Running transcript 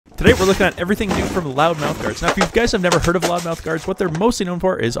Today we're looking at everything new from LoudMouth guards. Now if you guys have never heard of LoudMouth guards, what they're mostly known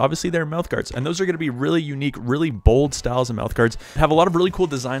for is obviously their mouth guards. And those are going to be really unique, really bold styles of mouth guards. Have a lot of really cool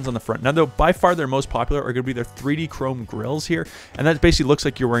designs on the front. Now though, by far their most popular are going to be their 3D chrome grills here. And that basically looks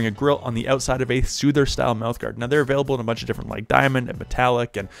like you're wearing a grill on the outside of a soother style mouth guard. Now they're available in a bunch of different like diamond and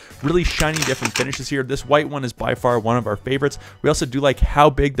metallic and really shiny different finishes here. This white one is by far one of our favorites. We also do like how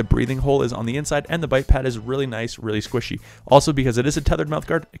big the breathing hole is on the inside, and the bite pad is really nice, really squishy. Also, because it is a tethered mouth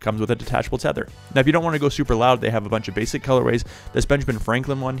guard, it comes with a detachable tether. Now, if you don't want to go super loud, they have a bunch of basic colorways. This Benjamin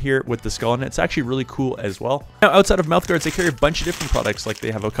Franklin one here with the skull in it, it's actually really cool as well. Now, outside of mouth guards, they carry a bunch of different products. Like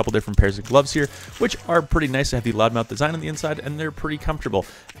they have a couple different pairs of gloves here, which are pretty nice. They have the LoudMouth design on the inside, and they're pretty comfortable.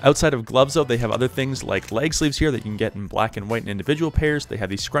 Outside of gloves, though, they have other things like leg sleeves here that you can get in black and white in individual pairs. They have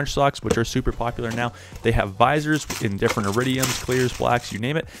these scrunch socks, which are super popular now. They have visors in different iridiums, clears, blacks, you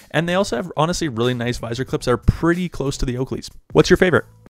name it. And they also have, honestly, really nice visor clips that are pretty close to the Oakleys. What's your favorite?